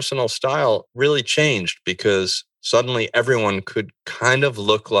of personal style really changed because suddenly everyone could kind of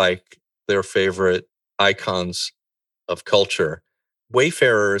look like their favorite icons of culture.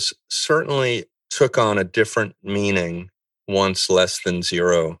 Wayfarers certainly took on a different meaning once Less Than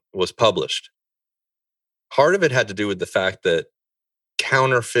Zero was published. Part of it had to do with the fact that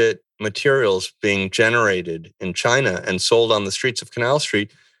counterfeit materials being generated in China and sold on the streets of Canal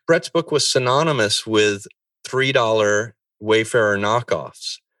Street. Brett's book was synonymous with $3 Wayfarer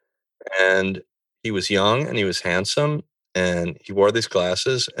knockoffs. And he was young and he was handsome and he wore these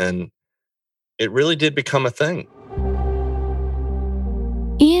glasses, and it really did become a thing.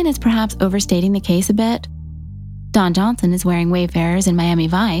 Ian is perhaps overstating the case a bit. Don Johnson is wearing Wayfarers in Miami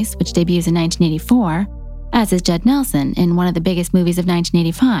Vice, which debuts in 1984, as is Judd Nelson in one of the biggest movies of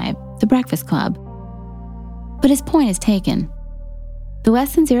 1985, The Breakfast Club. But his point is taken. The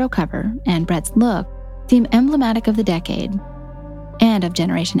Less Than Zero cover and Brett's look seem emblematic of the decade and of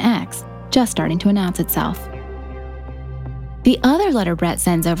Generation X, just starting to announce itself. The other letter Brett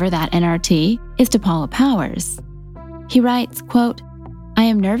sends over that NRT is to Paula Powers. He writes, quote, I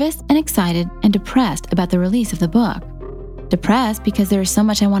am nervous and excited and depressed about the release of the book. Depressed because there is so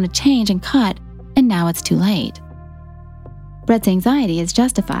much I want to change and cut, and now it's too late. Brett's anxiety is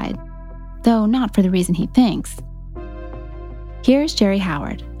justified, though not for the reason he thinks. Here's Jerry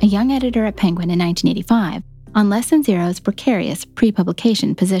Howard, a young editor at Penguin in 1985, on Less Than Zero's precarious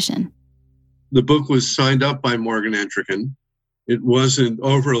pre-publication position. The book was signed up by Morgan Entrekin. It wasn't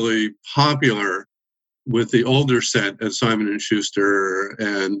overly popular with the older set at Simon & Schuster,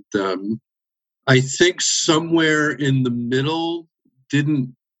 and I think somewhere in the middle,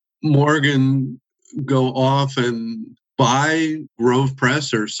 didn't Morgan go off and buy Grove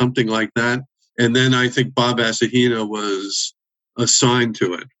Press or something like that? And then I think Bob Asahina was assigned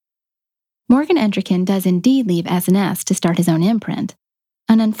to it. Morgan Entrekin does indeed leave S&S to start his own imprint.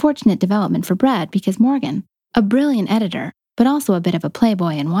 An unfortunate development for Brett because Morgan, a brilliant editor, but also a bit of a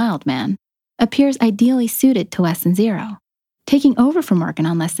playboy and wild man, appears ideally suited to Less Than Zero. Taking over for Morgan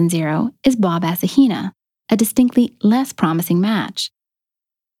on Less Than Zero is Bob Asahina, a distinctly less promising match.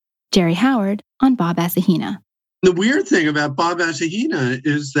 Jerry Howard on Bob Asahina. The weird thing about Bob Asahina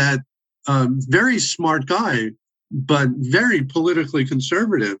is that very smart guy, but very politically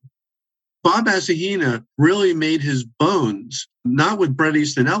conservative. Bob Asahina really made his bones, not with Bret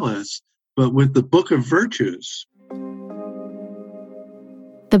Easton Ellis, but with the Book of Virtues.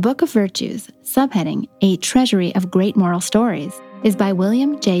 The Book of Virtues, subheading A Treasury of Great Moral Stories, is by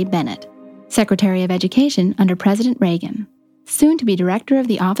William J. Bennett, Secretary of Education under President Reagan, soon to be Director of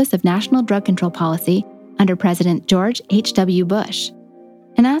the Office of National Drug Control Policy under President George H.W. Bush.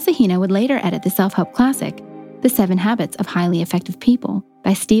 And Asahina would later edit the self-help classic, The 7 Habits of Highly Effective People,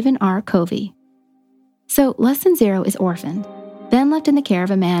 by Stephen R. Covey. So Less Than Zero is orphaned, then left in the care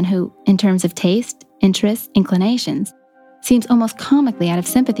of a man who, in terms of taste, interests, inclinations, seems almost comically out of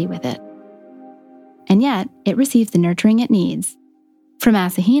sympathy with it. And yet, it receives the nurturing it needs. From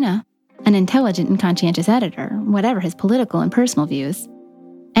Asahina, an intelligent and conscientious editor, whatever his political and personal views,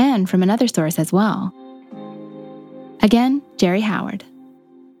 and from another source as well. Again, Jerry Howard.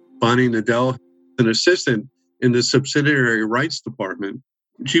 Bonnie Nadell, an assistant in the subsidiary rights department.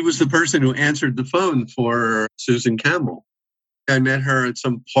 She was the person who answered the phone for Susan Campbell. I met her at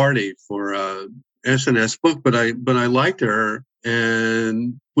some party for S&S book, but I liked her,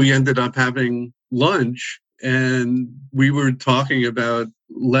 and we ended up having lunch, and we were talking about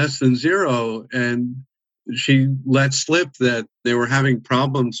Less Than Zero, and she let slip that they were having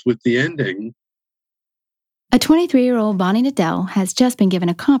problems with the ending. A 23-year-old Bonnie Nadell has just been given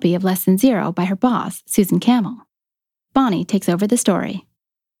a copy of Less Than Zero by her boss, Susan Campbell. Bonnie takes over the story.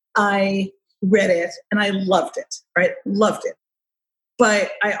 I read it and I loved it, right? Loved it.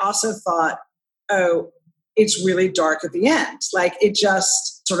 But I also thought, oh, it's really dark at the end. Like it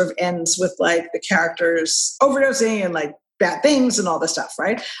just sort of ends with like the characters overdosing and like bad things and all this stuff,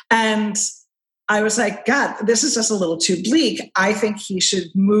 right? And I was like, God, this is just a little too bleak. I think he should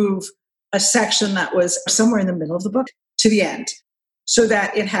move a section that was somewhere in the middle of the book to the end so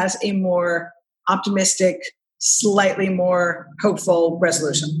that it has a more optimistic, slightly more hopeful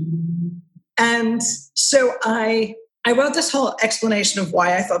resolution. And so I wrote this whole explanation of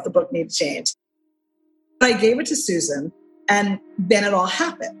why I thought the book needed change. I gave it to Susan, and then it all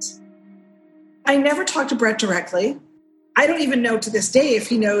happened. I never talked to Brett directly. I don't even know to this day if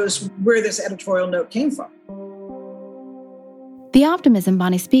he knows where this editorial note came from. The optimism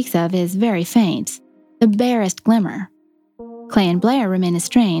Bonnie speaks of is very faint, the barest glimmer. Clay and Blair remain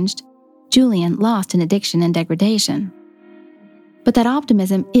estranged, Julian lost in addiction and degradation. But that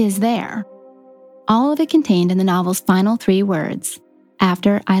optimism is there. All of it contained in the novel's final 3 words,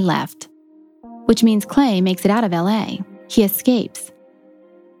 after I left. Which means Clay makes it out of LA. He escapes.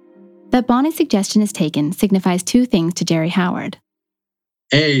 That Bonnie's suggestion is taken signifies 2 things to Jerry Howard.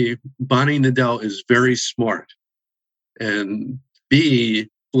 A, Bonnie Nadell is very smart. And B,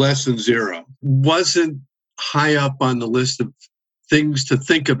 Less Than Zero wasn't high up on the list of things to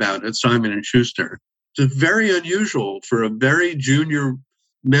think about at Simon & Schuster. It's very unusual for a very junior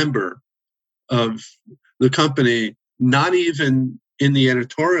member of the company, not even in the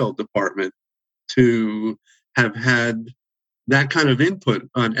editorial department, to have had that kind of input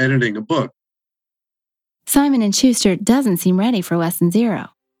on editing a book. Simon & Schuster doesn't seem ready for Less Than Zero.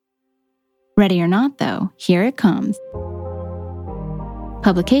 Ready or not, though, here it comes.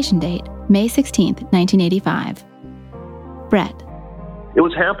 Publication date, May 16th, 1985. Brett. It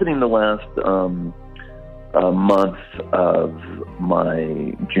was happening the last month of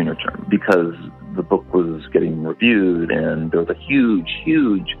my junior term because the book was getting reviewed and there was a huge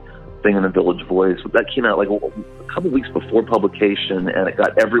thing in the Village Voice that came out like a couple weeks before publication, and it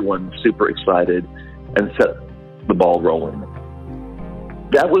got everyone super excited and set the ball rolling.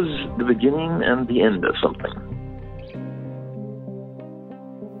 That was the beginning and the end of something.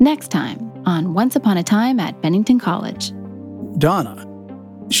 Next time on Once Upon a Time at Bennington College. Donna,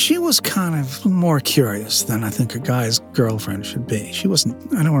 she was kind of more curious than I think a guy's girlfriend should be. She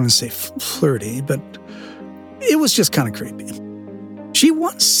wasn't, I don't want to say flirty, but it was just kind of creepy. She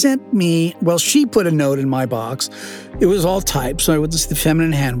once sent me, well, she put a note in my box. It was all typed, so it was the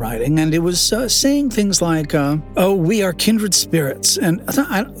feminine handwriting, and it was saying things like, oh, we are kindred spirits. And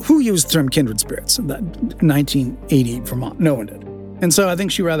who used the term kindred spirits in that 1980 Vermont? No one did. And so I think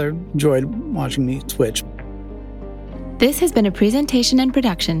she rather enjoyed watching me twitch. This has been a presentation and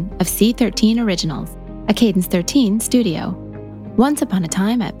production of C13 Originals, a Cadence 13 studio. Once Upon a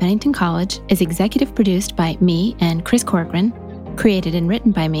Time at Bennington College is executive produced by me and Chris Corcoran, created and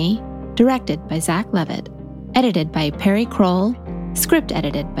written by me, directed by Zach Levitt, edited by Perry Kroll, script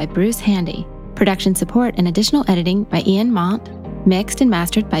edited by Bruce Handy, production support and additional editing by Ian Mont, mixed and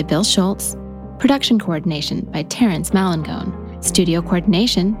mastered by Bill Schultz, production coordination by Terrence Malangone, studio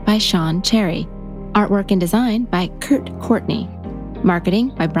coordination by Sean Cherry, artwork and design by Kurt Courtney, marketing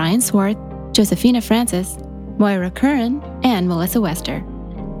by Brian Swarth, Josephina Francis, Moira Curran, and Melissa Wester.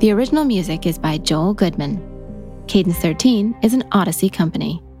 The original music is by Joel Goodman. Cadence 13 is an Odyssey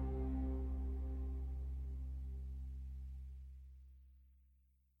company.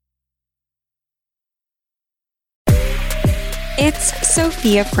 It's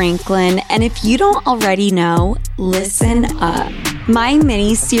Sophia Franklin, and if you don't already know, listen up. My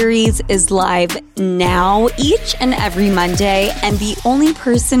mini-series is live now each and every Monday, and the only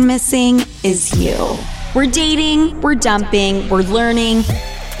person missing is you. We're dating, we're dumping, we're learning,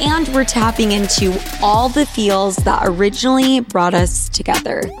 and we're tapping into all the feels that originally brought us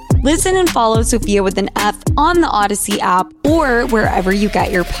together. Listen and follow Sophia with an F on the Odyssey app or wherever you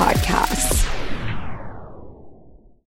get your podcasts.